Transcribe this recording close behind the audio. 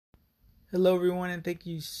Hello, everyone, and thank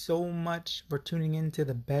you so much for tuning in to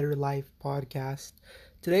the Better Life Podcast.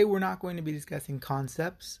 Today, we're not going to be discussing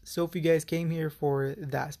concepts, so if you guys came here for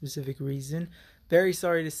that specific reason, very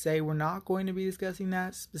sorry to say we're not going to be discussing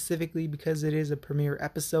that specifically because it is a premiere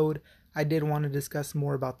episode. I did want to discuss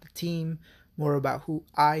more about the team, more about who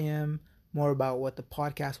I am, more about what the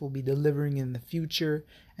podcast will be delivering in the future,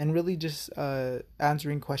 and really just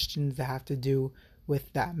answering questions that have to do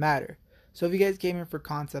with that matter. So if you guys came here for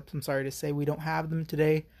concepts, I'm sorry to say we don't have them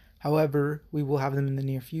today. However, we will have them in the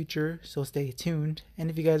near future, so stay tuned. And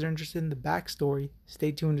if you guys are interested in the backstory,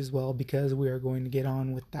 stay tuned as well because we are going to get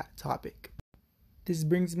on with that topic. This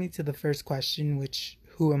brings me to the first question, which,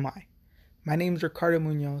 who am I? My name is Ricardo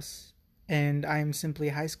Munoz, and I am simply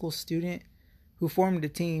a high school student who formed a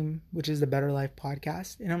team, which is the Better Life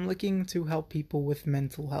Podcast, and I'm looking to help people with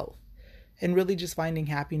mental health. And really just finding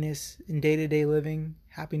happiness in day-to-day living,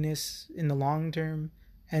 happiness in the long term,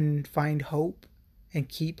 and find hope and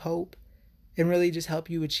keep hope, and really just help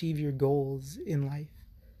you achieve your goals in life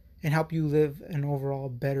and help you live an overall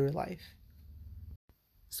better life.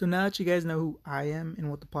 So now that you guys know who I am and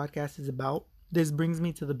what the podcast is about, this brings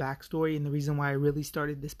me to the backstory and the reason why I really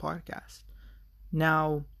started this podcast.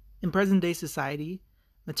 Now, in present-day society,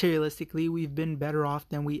 materialistically, we've been better off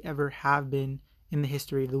than we ever have been in the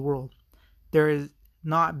history of the world. There has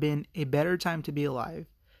not been a better time to be alive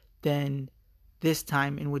than this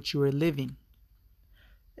time in which you are living.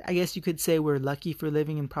 I guess you could say we're lucky for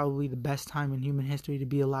living in probably the best time in human history to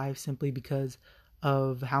be alive simply because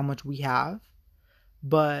of how much we have.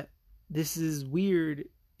 But this is weird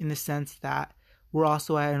in the sense that we're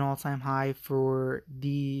also at an all-time high for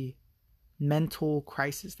the mental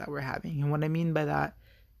crisis that we're having. And what I mean by that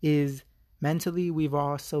is mentally, we've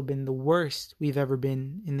also been the worst we've ever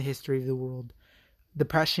been in the history of the world.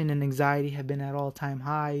 Depression and anxiety have been at all-time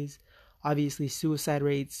highs. Obviously, suicide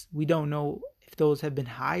rates, we don't know if those have been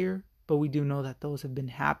higher, but we do know that those have been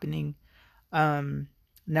happening. Now,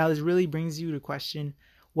 this really brings you to question,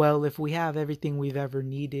 well, if we have everything we've ever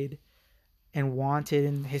needed and wanted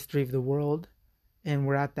in the history of the world, and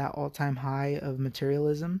we're at that all-time high of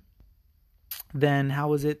materialism, then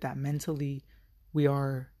how is it that mentally we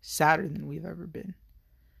are sadder than we've ever been?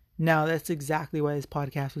 Now, that's exactly why this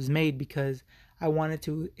podcast was made, because I wanted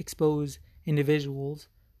to expose individuals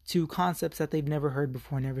to concepts that they've never heard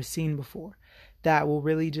before, never seen before, that will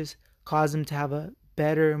really just cause them to have a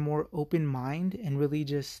better, more open mind and really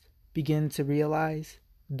just begin to realize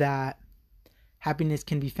that happiness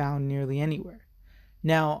can be found nearly anywhere.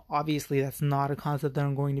 Now, obviously, that's not a concept that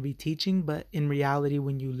I'm going to be teaching, but in reality,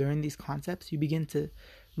 when you learn these concepts, you begin to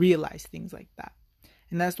realize things like that.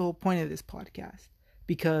 And that's the whole point of this podcast,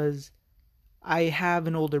 because I have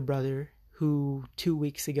an older brother who 2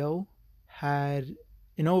 weeks ago had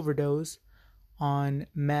an overdose on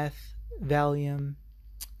meth, Valium,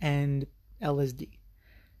 and LSD.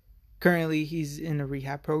 Currently, he's in a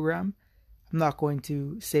rehab program. I'm not going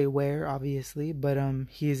to say where, obviously, but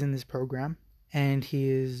he is in this program, and he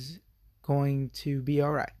is going to be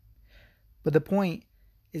all right. But the point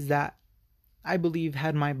is that I believe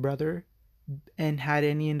had my brother and had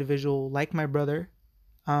any individual like my brother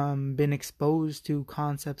been exposed to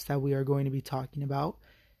concepts that we are going to be talking about,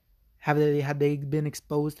 had they been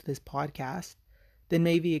exposed to this podcast, then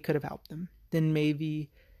maybe it could have helped them. Then maybe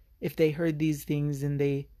if they heard these things and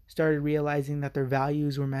they started realizing that their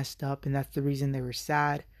values were messed up and that's the reason they were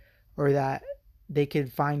sad, or that they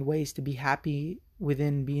could find ways to be happy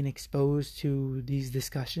within being exposed to these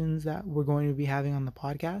discussions that we're going to be having on the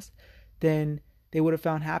podcast, then they would have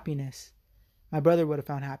found happiness. My brother would have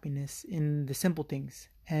found happiness in the simple things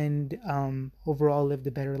and overall lived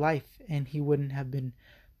a better life, and he wouldn't have been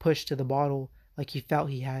pushed to the bottle like he felt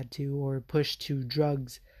he had to, or pushed to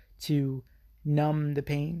drugs to numb the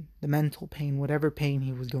pain, the mental pain, whatever pain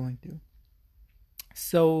he was going through.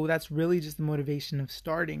 So that's really just the motivation of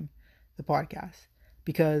starting the podcast,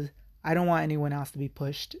 because I don't want anyone else to be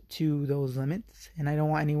pushed to those limits, and I don't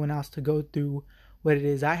want anyone else to go through what it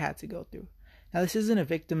is I had to go through. Now, this isn't a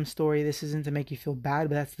victim story. This isn't to make you feel bad,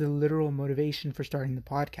 but that's the literal motivation for starting the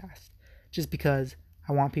podcast. Just because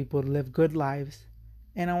I want people to live good lives,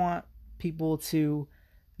 and I want people to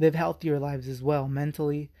live healthier lives as well,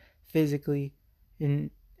 mentally, physically,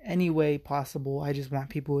 in any way possible. I just want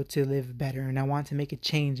people to live better, and I want to make a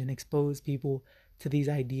change and expose people to these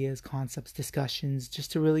ideas, concepts, discussions,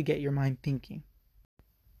 just to really get your mind thinking.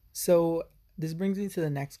 So this brings me to the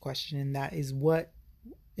next question, and that is, what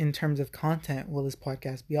in terms of content will this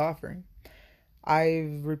podcast be offering?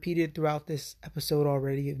 I've repeated throughout this episode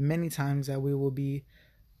already many times that we will be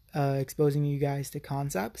exposing you guys to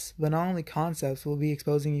concepts, but not only concepts, we'll be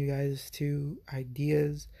exposing you guys to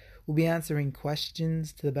ideas. We'll be answering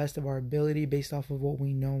questions to the best of our ability based off of what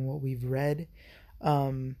we know and what we've read.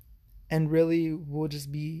 And really, we'll just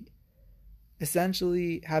be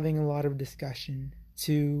essentially having a lot of discussion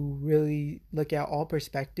to really look at all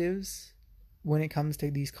perspectives when it comes to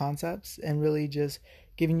these concepts, and really just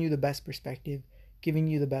giving you the best perspective, giving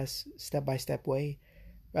you the best step-by-step way,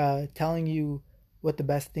 telling you what the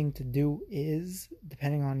best thing to do is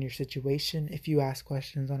depending on your situation if you ask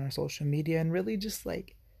questions on our social media, and really just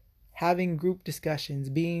like having group discussions,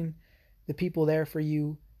 being the people there for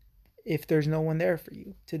you if there's no one there for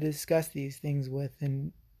you to discuss these things with.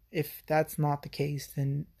 And if that's not the case,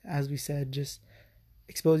 then as we said, just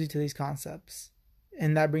expose you to these concepts.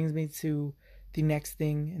 And that brings me to the next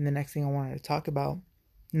thing I wanted to talk about,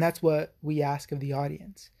 and that's what we ask of the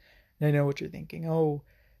audience. And I know what you're thinking. Oh,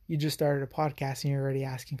 you just started a podcast and you're already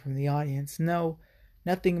asking from the audience. No,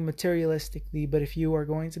 nothing materialistically, but if you are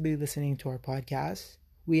going to be listening to our podcast,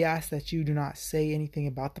 we ask that you do not say anything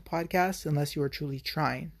about the podcast unless you are truly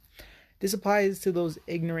trying. This applies to those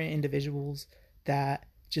ignorant individuals that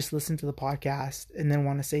just listen to the podcast and then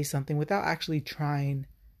want to say something without actually trying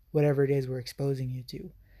whatever it is we're exposing you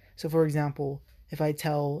to. So for example, if I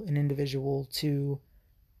tell an individual to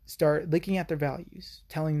start looking at their values,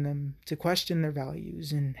 telling them to question their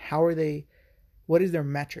values and what is their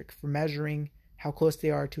metric for measuring how close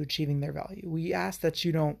they are to achieving their value, we ask that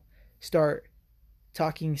you don't start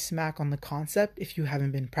talking smack on the concept if you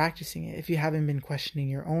haven't been practicing it, if you haven't been questioning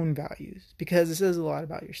your own values, because it says a lot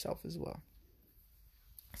about yourself as well.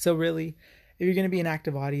 So really, if you're going to be an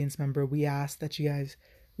active audience member, we ask that you guys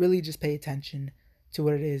really just pay attention to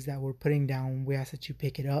what it is that we're putting down. We ask that you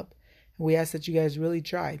pick it up, and we ask that you guys really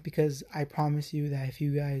try, because I promise you that if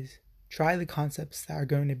you guys try the concepts that are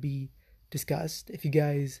going to be discussed, if you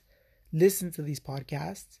guys listen to these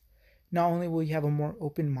podcasts, not only will you have a more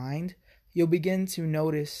open mind, you'll begin to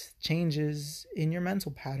notice changes in your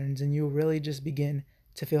mental patterns, and you'll really just begin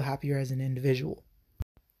to feel happier as an individual.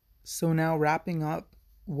 So now, wrapping up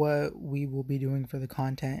what we will be doing for the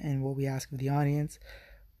content and what we ask of the audience,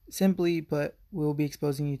 simply put, we'll be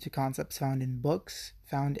exposing you to concepts found in books,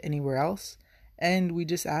 found anywhere else, and we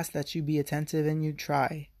just ask that you be attentive and you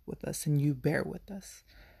try with us and you bear with us.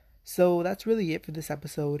 So that's really it for this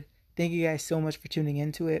episode. Thank you guys so much for tuning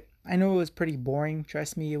into it. I know it was pretty boring.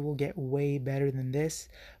 Trust me, it will get way better than this.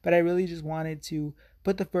 But I really just wanted to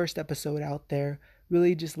put the first episode out there.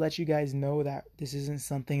 Really just let you guys know that this isn't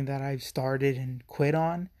something that I've started and quit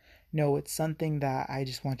on. No, it's something that I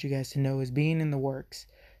just want you guys to know is being in the works.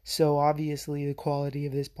 So obviously the quality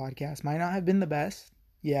of this podcast might not have been the best.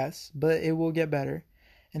 Yes, but it will get better.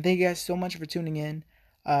 And thank you guys so much for tuning in.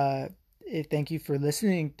 Thank you for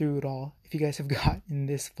listening through it all, if you guys have gotten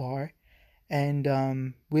this far.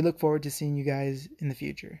 And we look forward to seeing you guys in the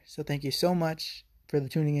future. So thank you so much for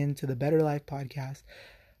tuning in to the Better Life Podcast.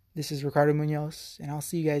 This is Ricardo Munoz, and I'll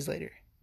see you guys later.